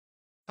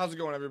How's it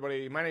going,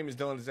 everybody? My name is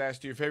Dylan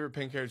Disaster, your favorite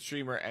pink-haired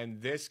streamer,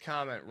 and this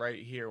comment right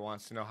here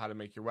wants to know how to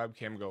make your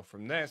webcam go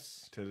from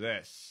this to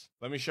this.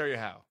 Let me show you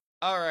how.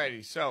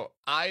 Alrighty, so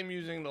I'm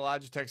using the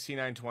Logitech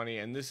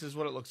C920, and this is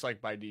what it looks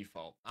like by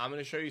default. I'm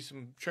going to show you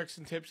some tricks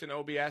and tips in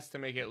OBS to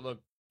make it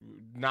look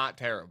not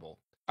terrible.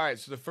 Alright,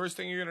 so the first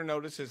thing you're going to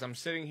notice is I'm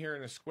sitting here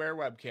in a square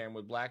webcam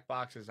with black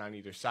boxes on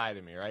either side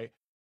of me, right?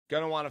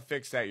 Gonna want to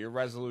fix that. Your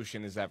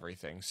resolution is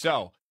everything.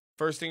 So,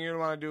 first thing you're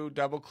going to want to do,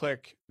 double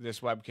click this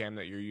webcam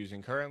that you're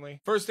using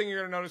currently. First thing you're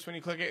going to notice when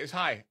you click it is,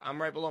 hi,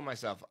 I'm right below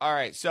myself. All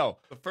right, so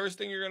the first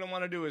thing you're going to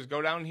want to do is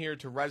go down here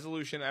to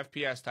resolution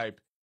FPS type,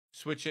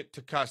 switch it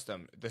to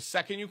custom. The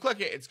second you click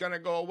it, it's going to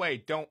go away.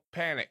 Don't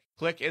panic.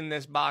 Click in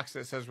this box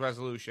that says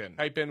resolution.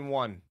 Type in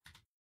 1.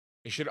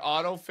 It should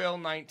autofill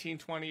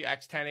 1920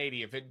 x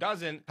 1080. If it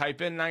doesn't,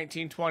 type in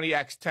 1920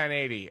 x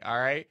 1080, all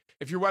right?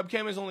 If your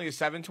webcam is only a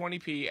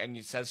 720p and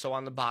it says so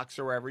on the box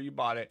or wherever you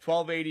bought it,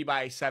 1280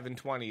 by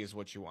 720 is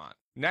what you want.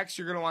 Next,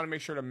 you're going to want to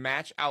make sure to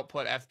match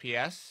output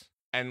FPS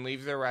and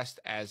leave the rest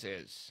as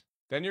is.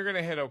 Then you're going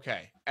to hit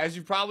OK. As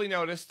you've probably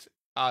noticed,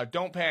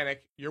 don't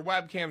panic, your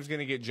webcam is going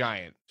to get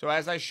giant. So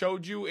as I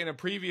showed you in a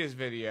previous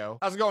video,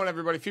 how's it going,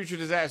 everybody? Future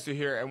Disaster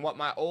here, and what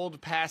my old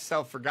past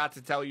self forgot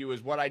to tell you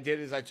is what I did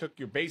is I took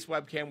your base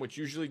webcam, which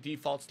usually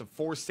defaults to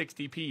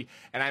 460p,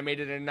 and I made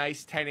it a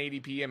nice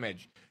 1080p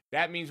image.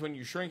 That means when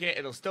you shrink it,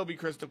 it'll still be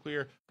crystal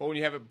clear, but when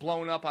you have it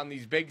blown up on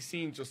these big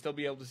scenes, you'll still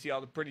be able to see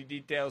all the pretty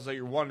details of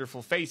your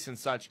wonderful face and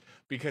such,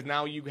 because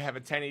now you have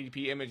a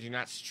 1080p image, you're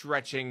not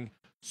stretching,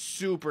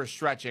 super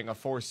stretching a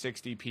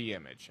 460p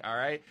image, all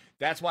right?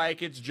 That's why it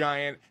gets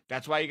giant.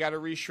 That's why you got to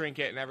reshrink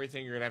it and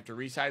everything. You're going to have to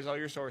resize all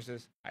your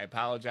sources. I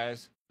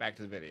apologize. Back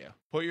to the video.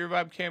 Put your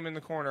webcam in the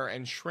corner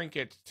and shrink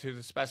it to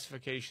the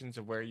specifications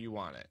of where you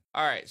want it.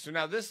 All right, so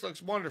now this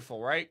looks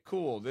wonderful, right?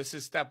 Cool. This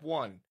is step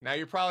 1. Now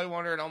you're probably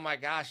wondering, oh my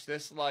gosh,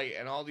 this light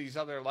and all these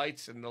other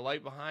lights and the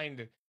light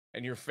behind it,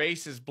 and your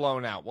face is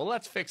blown out. Well,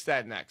 let's fix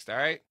that next, all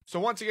right? So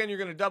once again, you're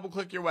going to double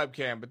click your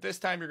webcam, but this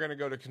time you're going to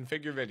go to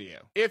configure video.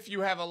 If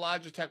you have a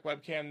Logitech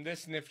webcam,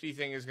 this nifty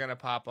thing is going to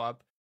pop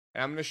up,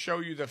 and I'm going to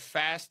show you the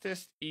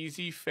fastest,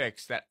 easy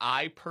fix that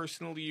I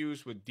personally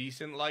use with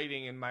decent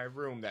lighting in my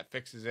room that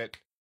fixes it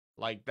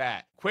like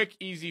that. Quick,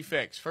 easy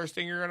fix. First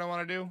thing you're going to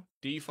want to do,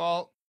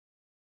 default.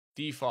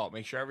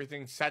 Make sure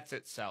everything sets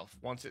itself.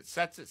 Once it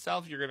sets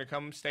itself, you're going to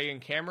come stay in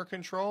camera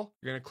control.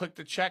 You're going to click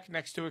the check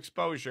next to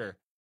exposure.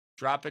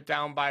 Drop it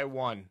down by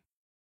 1.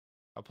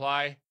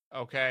 Apply.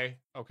 Okay.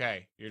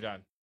 You're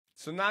done.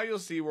 So now you'll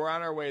see we're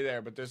on our way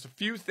there, but there's a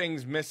few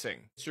things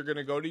missing. So you're going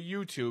to go to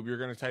YouTube. You're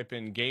going to type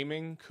in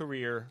Gaming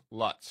Career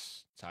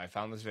LUTs. That's how I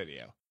found this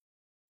video.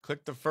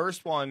 Click the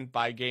first one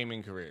by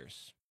Gaming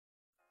Careers.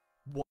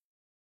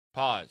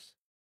 Pause.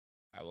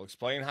 I will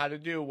explain how to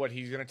do what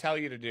he's going to tell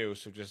you to do,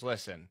 so just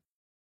listen.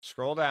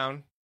 Scroll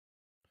down.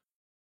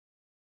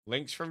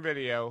 Links from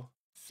video.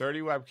 30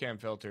 webcam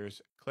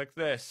filters. Click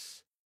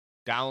this.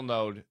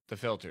 Download the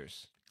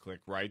filters. Click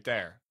right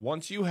there.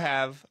 Once you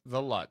have the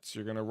LUTs,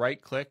 you're going to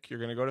right click, you're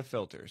going to go to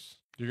filters.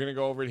 You're going to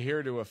go over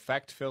here to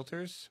effect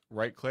filters,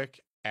 right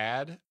click,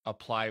 add,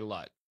 apply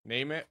LUT.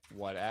 Name it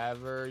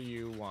whatever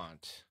you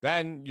want.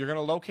 Then you're going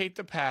to locate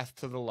the path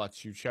to the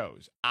LUTs you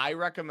chose. I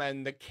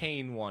recommend the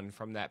cane one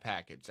from that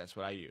package. That's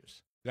what I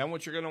use. Then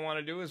what you're going to want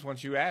to do is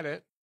once you add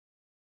it,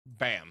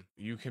 bam,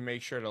 you can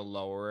make sure to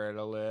lower it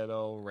a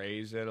little,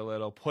 raise it a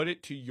little, put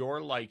it to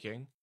your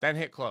liking, then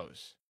hit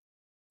close.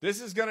 This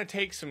is going to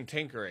take some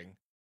tinkering,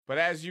 but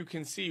as you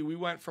can see, we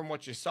went from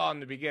what you saw in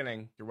the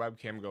beginning, your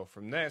webcam go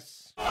from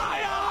this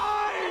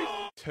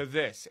to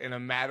this in a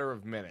matter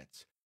of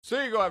minutes. So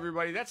there you go,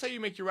 everybody. That's how you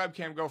make your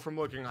webcam go from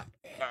looking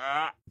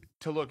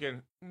to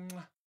looking,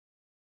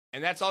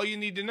 and that's all you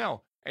need to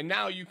know. And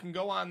now you can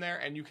go on there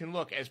and you can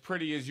look as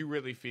pretty as you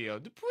really feel.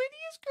 The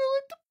prettiest girl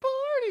at the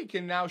party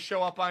can now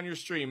show up on your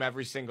stream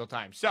every single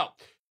time. So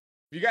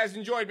if you guys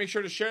enjoyed, make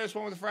sure to share this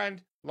one with a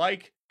friend,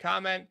 like,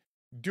 comment,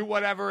 do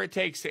whatever it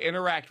takes to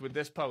interact with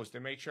this post,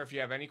 and make sure if you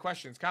have any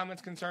questions,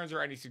 comments, concerns,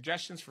 or any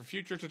suggestions for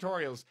future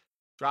tutorials,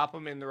 drop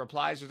them in the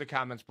replies or the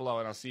comments below,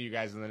 and I'll see you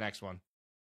guys in the next one.